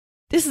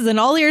This is an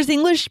All Ears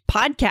English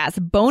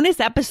podcast bonus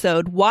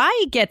episode, why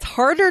it gets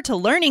harder to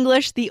learn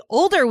English the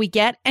older we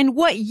get and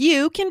what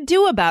you can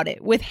do about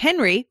it, with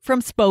Henry from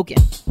Spoken.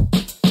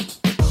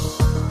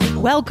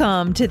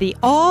 Welcome to the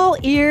All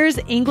Ears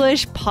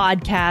English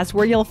podcast,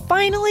 where you'll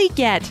finally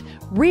get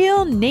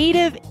real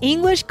native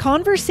English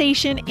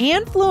conversation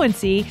and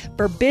fluency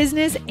for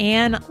business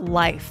and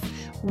life.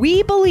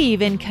 We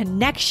believe in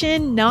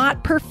connection,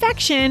 not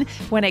perfection,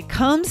 when it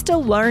comes to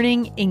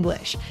learning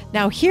English.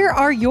 Now, here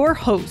are your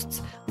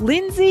hosts,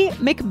 Lindsay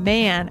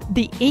McMahon,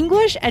 the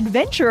English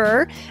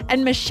adventurer,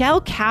 and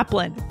Michelle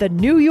Kaplan, the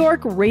New York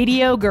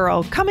radio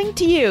girl, coming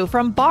to you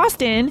from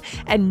Boston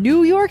and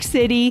New York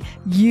City,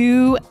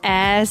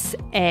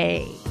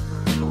 USA.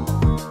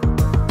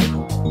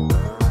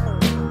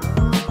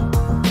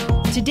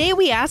 Today,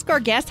 we ask our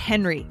guest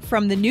Henry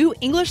from the new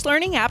English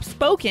learning app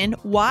Spoken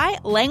why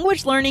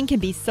language learning can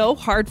be so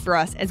hard for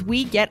us as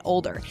we get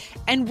older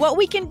and what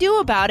we can do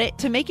about it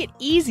to make it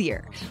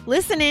easier.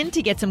 Listen in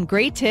to get some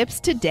great tips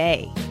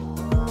today.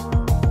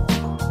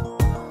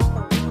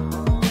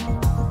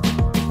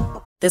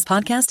 This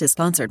podcast is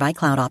sponsored by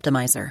Cloud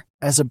Optimizer.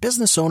 As a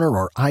business owner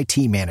or IT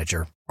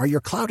manager, are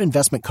your cloud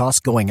investment costs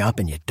going up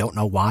and you don't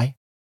know why?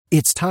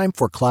 It's time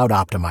for Cloud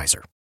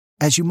Optimizer.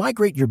 As you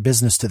migrate your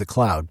business to the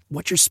cloud,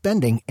 what you're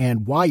spending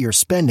and why you're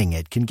spending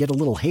it can get a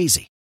little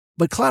hazy.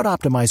 But Cloud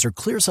Optimizer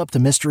clears up the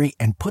mystery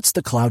and puts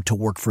the cloud to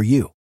work for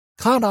you.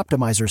 Cloud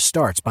Optimizer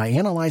starts by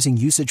analyzing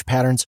usage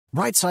patterns,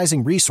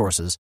 right-sizing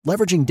resources,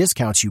 leveraging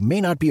discounts you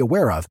may not be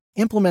aware of,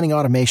 implementing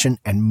automation,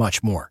 and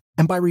much more.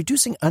 And by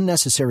reducing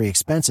unnecessary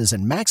expenses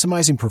and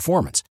maximizing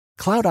performance,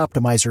 Cloud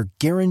Optimizer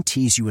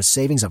guarantees you a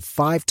savings of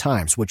 5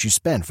 times what you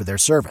spend for their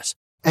service.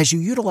 As you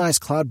utilize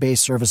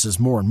cloud-based services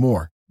more and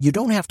more, you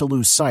don't have to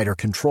lose sight or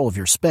control of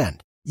your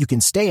spend. You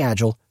can stay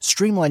agile,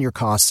 streamline your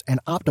costs,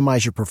 and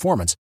optimize your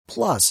performance,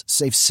 plus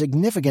save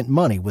significant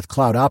money with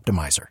Cloud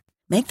Optimizer.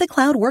 Make the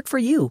cloud work for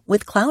you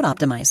with Cloud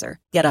Optimizer.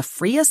 Get a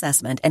free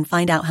assessment and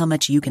find out how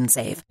much you can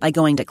save by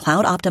going to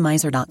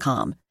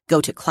cloudoptimizer.com.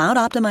 Go to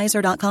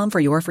cloudoptimizer.com for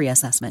your free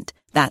assessment.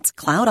 That's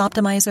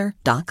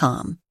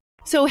cloudoptimizer.com.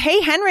 So,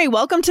 hey, Henry,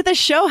 welcome to the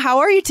show. How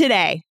are you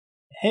today?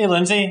 Hey,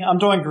 Lindsay. I'm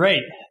doing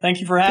great.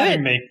 Thank you for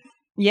having me.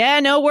 Yeah,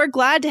 no, we're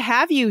glad to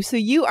have you. So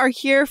you are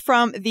here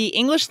from the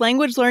English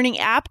language learning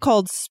app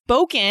called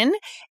Spoken,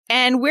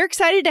 and we're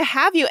excited to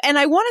have you. And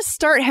I want to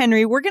start,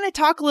 Henry, we're going to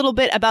talk a little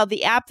bit about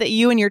the app that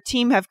you and your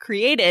team have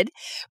created,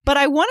 but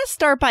I want to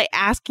start by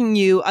asking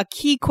you a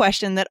key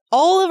question that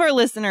all of our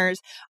listeners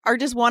are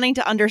just wanting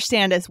to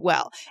understand as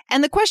well.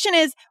 And the question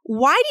is,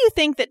 why do you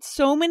think that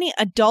so many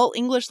adult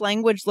English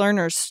language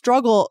learners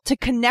struggle to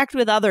connect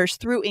with others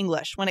through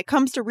English when it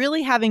comes to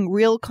really having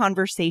real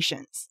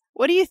conversations?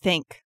 What do you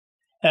think?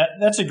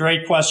 That's a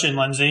great question,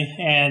 Lindsay,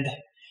 and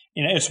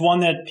it's one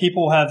that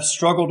people have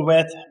struggled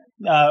with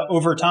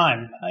over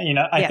time.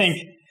 I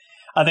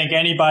think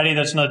anybody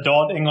that's an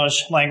adult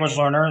English language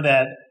learner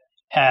that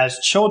has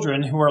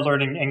children who are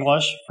learning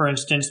English, for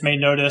instance, may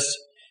notice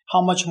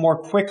how much more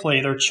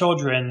quickly their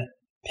children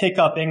pick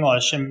up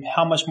English and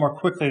how much more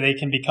quickly they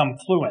can become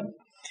fluent.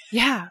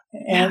 Yeah.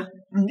 And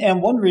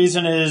one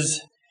reason is,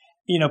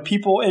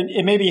 people.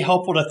 It may be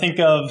helpful to think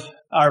of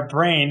our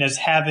brain as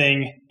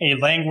having a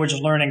language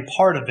learning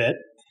part of it.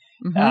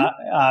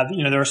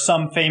 Mm-hmm. There are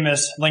some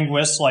famous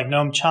linguists like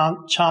Noam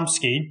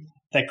Chomsky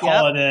that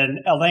call it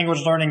a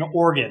language learning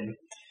organ.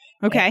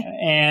 Okay.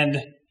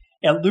 And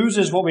it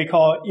loses what we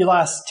call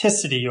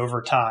elasticity over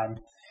time.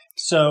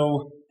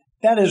 So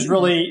that is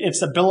really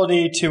its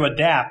ability to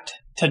adapt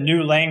to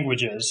new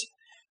languages.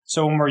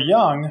 So when we're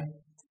young,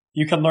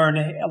 you can learn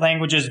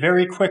languages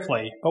very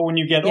quickly, but when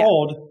you get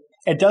old,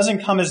 it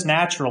doesn't come as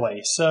naturally.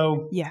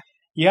 So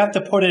you have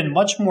to put in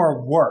much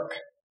more work.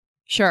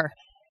 Sure.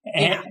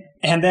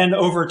 And then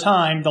over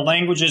time, the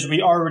languages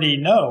we already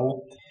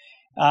know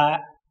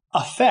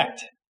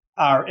affect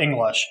our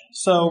English.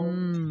 So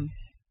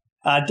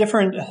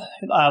different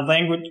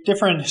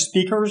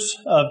speakers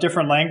of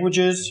different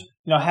languages,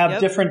 have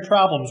different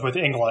problems with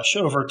English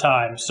over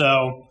time.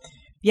 So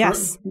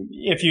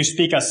if you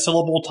speak a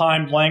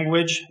syllable-timed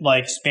language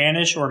like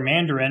Spanish or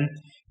Mandarin,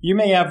 you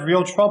may have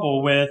real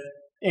trouble with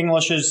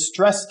English's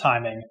stress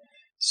timing.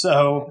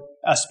 So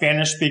a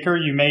Spanish speaker,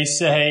 you may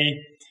say,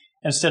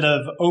 instead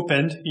of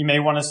opened, you may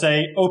want to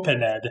say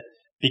opened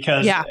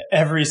because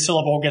every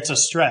syllable gets a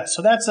stress.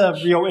 So that's a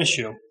real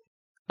issue.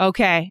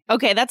 Okay,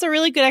 that's a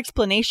really good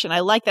explanation. I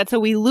like that. So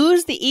we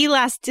lose the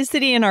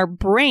elasticity in our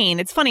brain.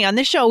 It's funny, on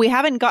this show, we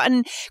haven't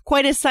gotten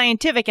quite as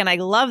scientific, and I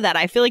love that.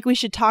 I feel like we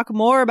should talk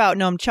more about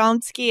Noam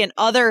Chomsky and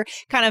other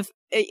kind of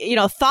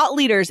thought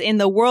leaders in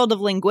the world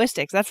of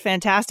linguistics. That's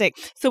fantastic.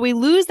 So we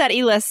lose that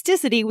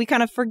elasticity. We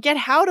kind of forget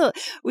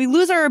we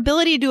lose our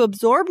ability to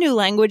absorb new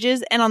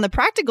languages. And on the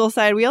practical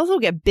side, we also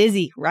get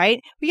busy, right?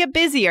 We get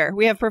busier.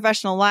 We have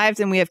professional lives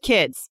and we have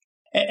kids.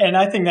 And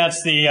I think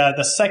that's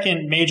the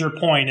second major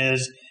point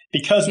is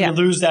because we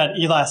lose that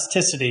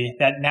elasticity,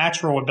 that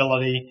natural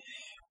ability,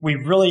 we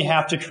really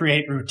have to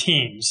create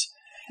routines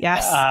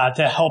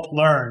to help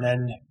learn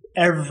and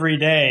every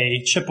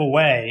day chip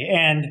away.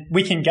 And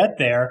we can get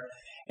there.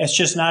 It's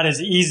just not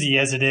as easy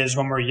as it is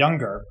when we're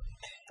younger.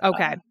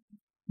 Okay.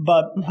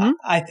 But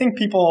I think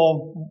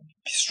people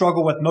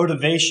struggle with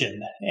motivation,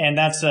 and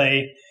that's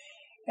a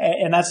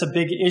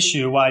big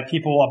issue why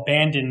people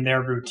abandon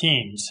their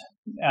routines.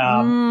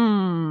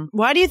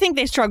 Why do you think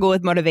they struggle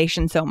with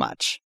motivation so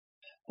much?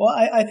 Well,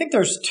 I think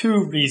there's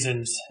two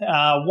reasons.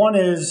 One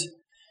is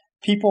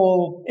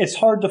it's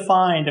hard to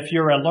find, if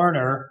you're a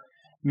learner,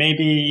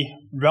 maybe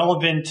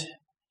relevant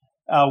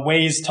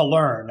ways to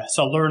learn.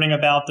 So learning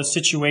about the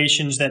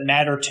situations that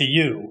matter to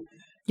you.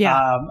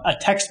 Yeah. A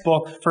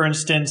textbook, for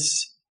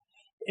instance,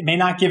 it may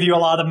not give you a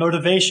lot of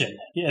motivation.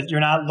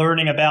 You're not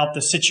learning about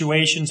the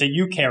situations that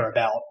you care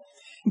about.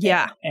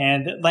 Yeah.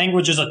 And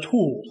language is a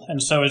tool.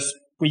 And so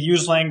we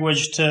use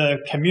language to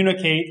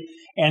communicate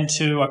and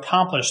to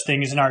accomplish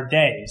things in our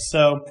day.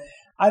 So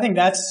I think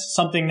that's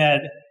something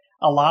that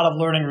a lot of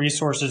learning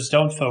resources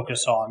don't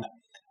focus on.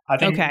 I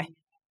think. Okay.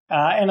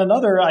 And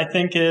another, I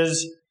think,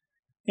 is,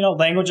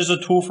 language is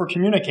a tool for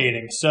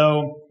communicating.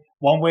 So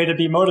one way to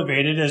be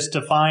motivated is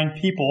to find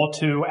people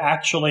to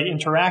actually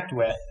interact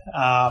with.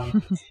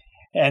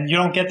 And you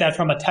don't get that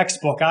from a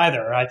textbook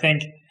either. I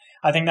think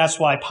that's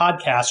why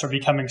podcasts are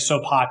becoming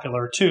so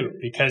popular too,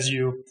 because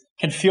you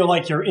can feel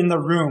like you're in the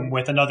room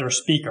with another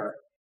speaker.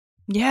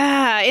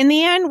 Yeah. In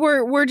the end,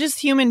 we're just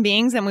human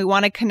beings and we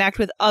want to connect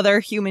with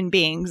other human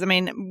beings. I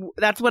mean,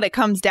 that's what it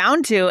comes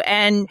down to.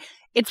 And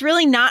it's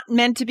really not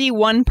meant to be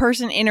one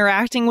person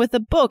interacting with a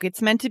book. It's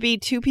meant to be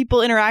two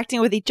people interacting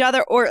with each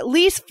other, or at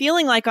least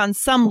feeling like on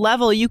some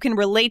level you can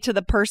relate to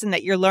the person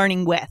that you're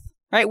learning with,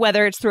 right?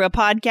 Whether it's through a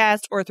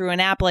podcast or through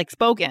an app like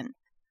Spoken.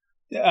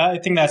 I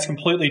think that's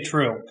completely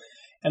true.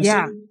 And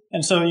yeah.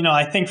 So,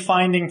 I think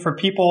for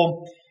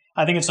people,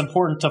 I think it's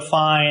important to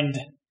find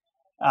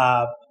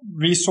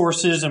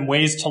resources and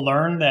ways to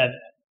learn that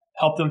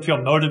help them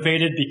feel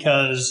motivated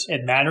because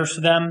it matters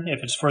to them.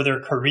 If it's for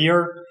their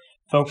career,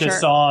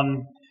 focus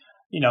on,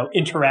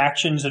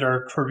 interactions that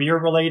are career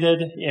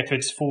related. If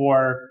it's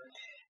for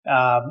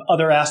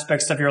other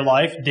aspects of your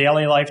life,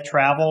 daily life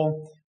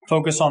travel,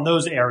 focus on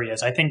those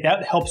areas. I think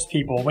that helps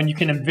people when you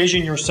can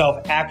envision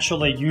yourself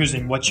actually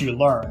using what you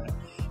learn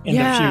in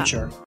the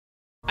future.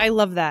 I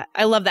love that.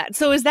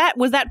 So was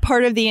that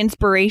part of the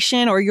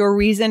inspiration or your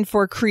reason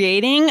for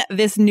creating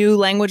this new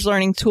language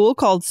learning tool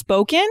called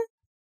Spoken?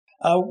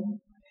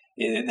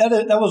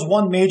 That was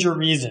one major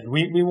reason.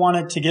 We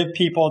wanted to give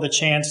people the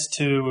chance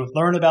to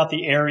learn about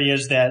the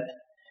areas that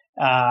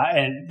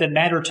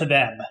matter to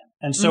them.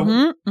 And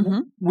so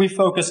we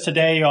focus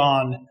today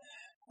on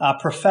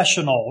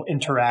professional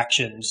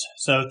interactions.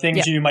 So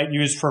things you might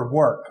use for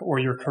work or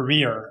your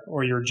career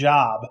or your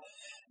job.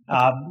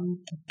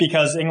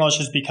 Because English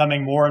is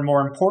becoming more and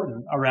more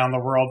important around the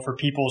world for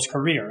people's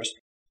careers.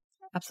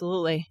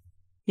 Absolutely.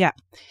 Yeah.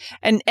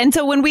 And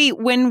so when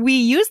we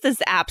use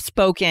this app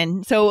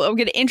Spoken, so I'm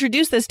going to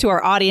introduce this to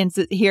our audience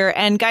here.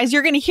 And guys,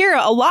 you're going to hear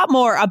a lot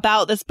more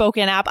about the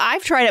Spoken app.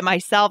 I've tried it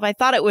myself. I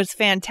thought it was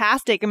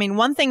fantastic. I mean,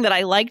 one thing that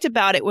I liked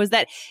about it was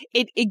that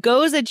it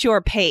goes at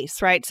your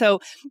pace, right? So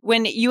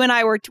when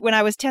I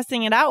was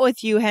testing it out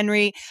with you,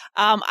 Henry,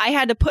 I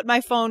had to put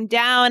my phone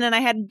down and I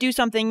had to do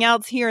something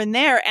else here and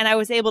there. And I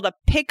was able to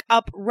pick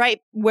up right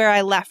where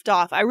I left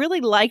off. I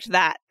really liked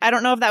that. I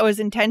don't know if that was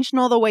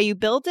intentional the way you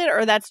built it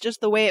or that's just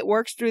the way it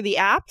works through the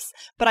apps,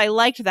 but I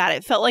liked that.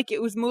 It felt like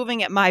it was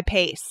moving at my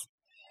pace.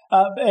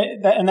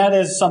 And that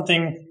is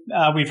something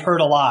we've heard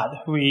a lot.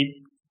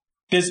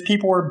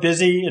 People are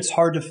busy. It's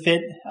hard to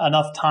fit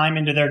enough time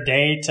into their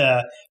day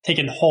to take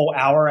a whole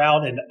hour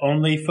out and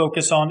only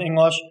focus on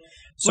English.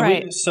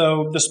 So,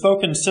 so the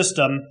Spoken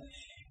system,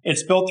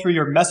 it's built through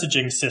your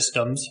messaging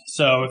systems.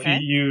 So if you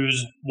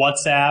use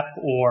WhatsApp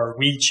or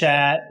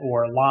WeChat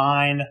or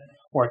Line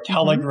or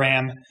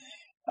Telegram,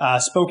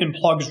 Spoken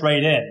plugs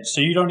right in. So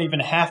you don't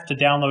even have to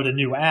download a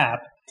new app.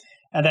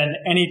 And then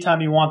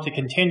anytime you want to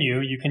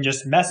continue, you can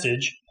just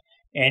message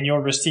and you'll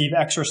receive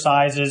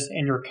exercises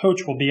and your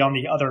coach will be on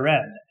the other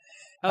end.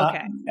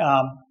 Okay.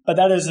 But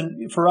that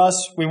isn't, for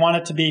us, we want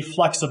it to be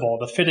flexible,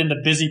 to fit into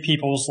busy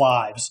people's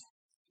lives.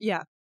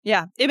 Yeah.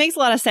 Yeah, it makes a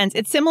lot of sense.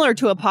 It's similar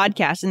to a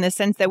podcast in the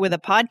sense that with a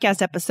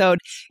podcast episode,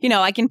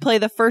 I can play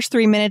the first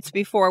 3 minutes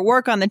before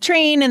work on the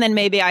train, and then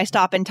maybe I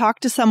stop and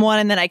talk to someone,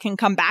 and then I can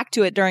come back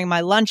to it during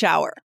my lunch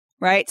hour,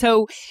 right?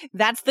 So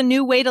that's the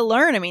new way to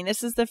learn. I mean,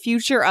 this is the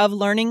future of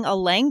learning a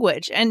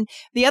language. And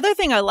the other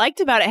thing I liked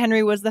about it,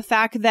 Henry, was the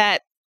fact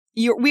that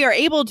we are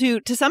able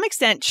to some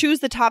extent, choose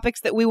the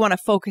topics that we want to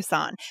focus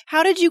on.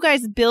 How did you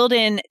guys build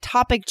in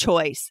topic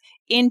choice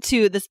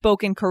into the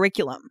Spoken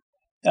curriculum?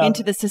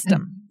 Into the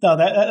system? No,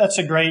 that's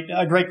a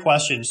great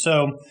question.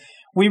 So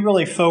we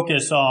really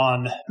focus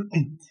on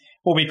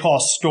what we call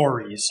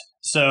stories.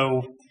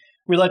 So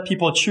we let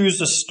people choose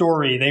a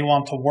story they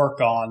want to work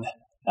on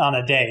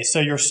a day. So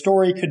your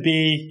story could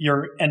be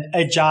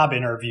a job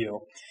interview.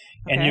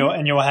 And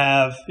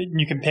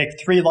you can pick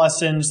 3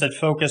 lessons that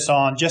focus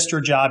on just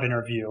your job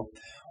interview.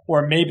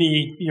 Or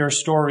maybe your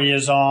story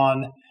is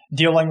on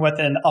dealing with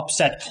an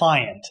upset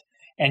client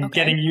and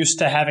getting used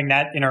to having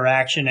that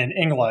interaction in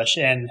English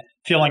and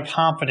feeling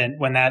confident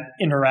when that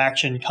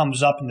interaction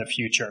comes up in the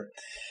future.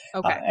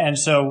 Okay. And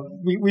so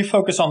we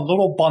focus on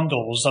little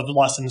bundles of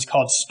lessons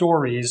called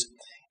stories,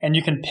 and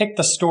you can pick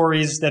the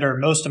stories that are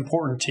most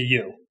important to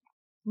you.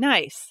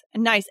 Nice.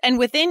 And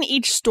within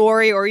each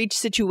story or each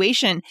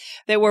situation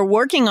that we're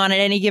working on at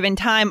any given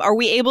time, are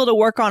we able to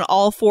work on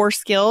all 4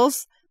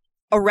 skills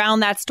around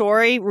that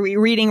story?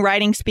 Reading,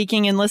 writing,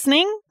 speaking, and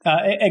listening?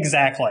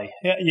 Exactly.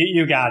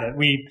 You got it.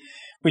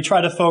 We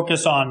try to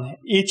focus on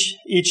each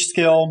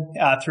skill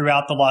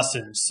throughout the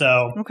lesson.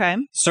 So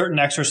certain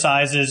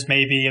exercises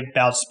may be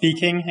about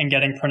speaking and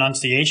getting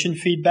pronunciation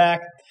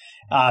feedback.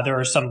 There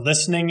are some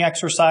listening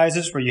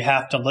exercises where you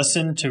have to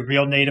listen to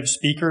real native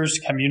speakers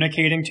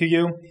communicating to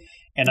you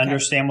and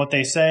understand what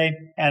they say.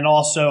 And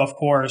also, of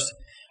course,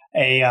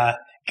 a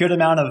good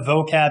amount of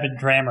vocab and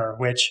grammar,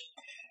 which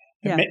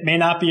may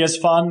not be as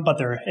fun,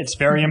 but it's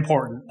very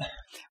important.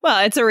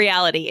 Well, it's a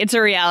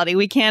reality.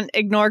 We can't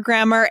ignore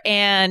grammar,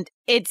 and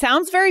it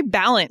sounds very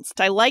balanced.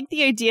 I like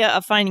the idea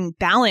of finding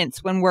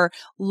balance when we're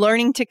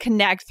learning to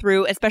connect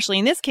through, especially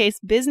in this case,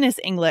 business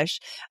English,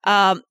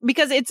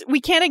 because we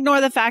can't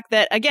ignore the fact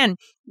that, again,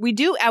 we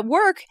do at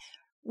work.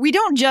 We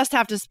don't just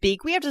have to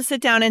speak. We have to sit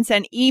down and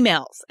send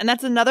emails. And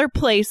that's another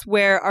place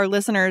where our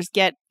listeners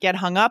get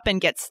hung up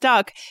and get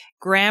stuck.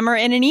 Grammar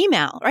in an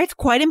email, right? It's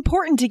quite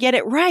important to get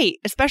it right,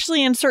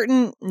 especially in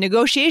certain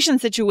negotiation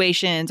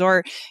situations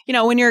or,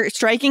 when you're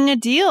striking a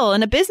deal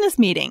in a business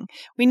meeting.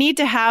 We need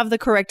to have the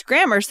correct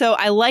grammar. So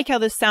I like how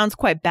this sounds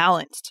quite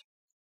balanced.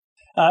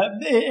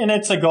 And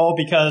it's a goal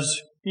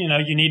because,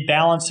 you need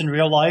balance in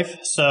real life.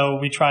 So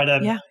we try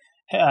to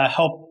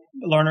help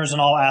learners in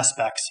all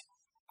aspects.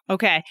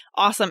 Okay,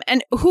 awesome.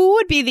 And who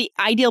would be the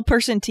ideal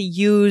person to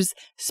use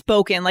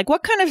spoken? Like,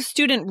 what kind of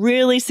student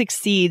really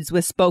succeeds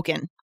with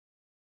spoken?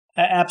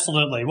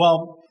 Absolutely.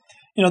 Well,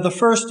 the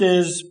first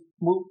is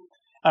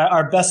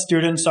our best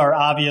students are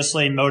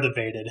obviously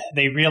motivated.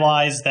 They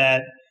realize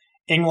that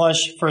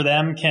English for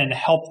them can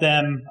help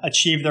them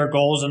achieve their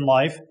goals in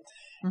life.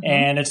 Mm-hmm.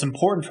 And it's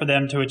important for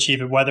them to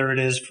achieve it, whether it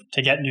is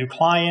to get new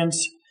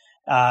clients,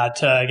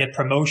 to get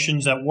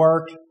promotions at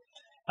work,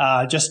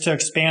 just to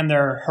expand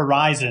their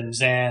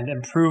horizons and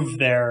improve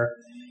their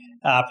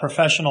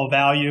professional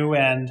value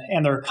and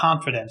their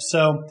confidence.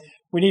 So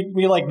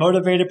we like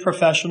motivated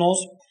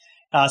professionals.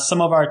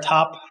 Some of our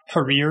top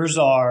careers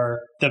are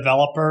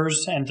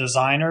developers and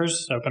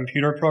designers, so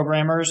computer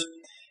programmers,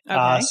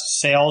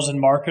 sales and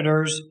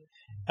marketers,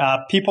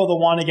 people that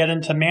want to get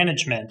into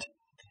management,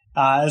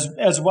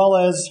 as well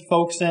as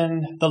folks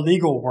in the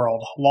legal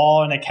world,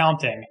 law and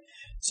accounting.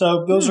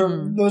 So those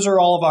are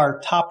all of our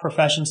top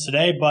professions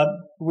today, but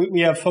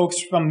we have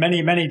folks from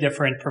many, many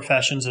different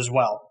professions as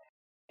well.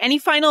 Any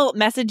final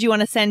message you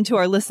want to send to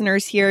our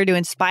listeners here to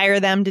inspire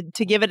them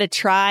to give it a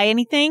try?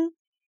 Anything?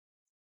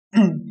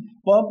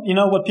 Well,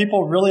 what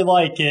people really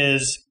like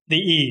is the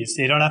ease.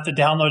 You don't have to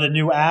download a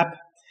new app.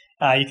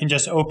 You can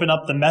just open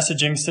up the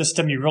messaging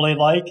system you really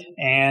like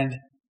and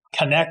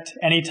connect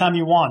anytime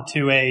you want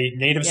to a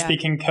native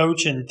speaking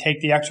coach and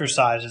take the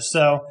exercises.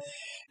 So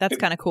that's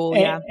kind of cool.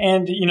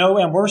 And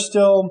we're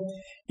still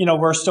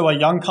a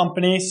young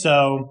company,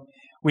 so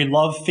we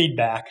love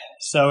feedback.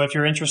 So if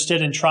you're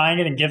interested in trying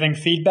it and giving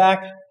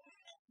feedback,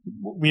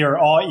 we are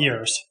all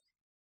ears.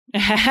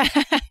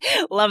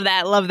 Love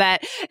that.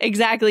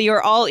 Exactly.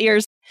 You're all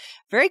ears.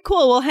 Very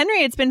cool. Well,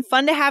 Henry, it's been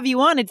fun to have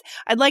you on.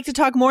 I'd like to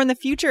talk more in the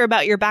future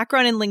about your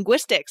background in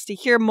linguistics, to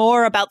hear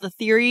more about the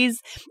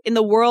theories in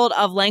the world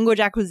of language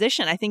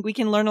acquisition. I think we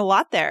can learn a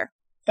lot there.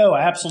 Oh,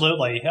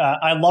 absolutely.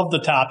 I love the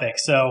topic,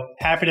 so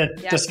happy to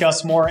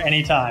discuss more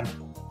anytime.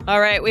 All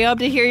right. We hope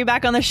to hear you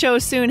back on the show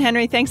soon,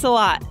 Henry. Thanks a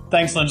lot.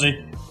 Thanks,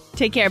 Lindsay.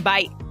 Take care.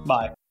 Bye.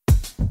 Bye.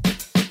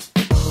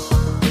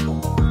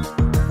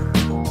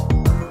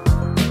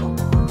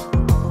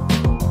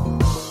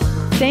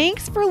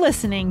 Thanks for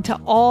listening to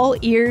All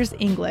Ears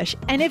English.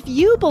 And if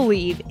you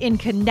believe in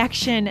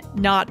connection,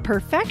 not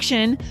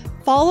perfection,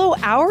 follow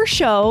our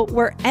show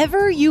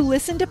wherever you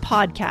listen to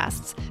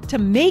podcasts to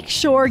make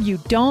sure you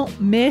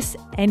don't miss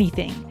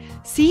anything.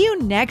 See you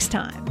next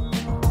time.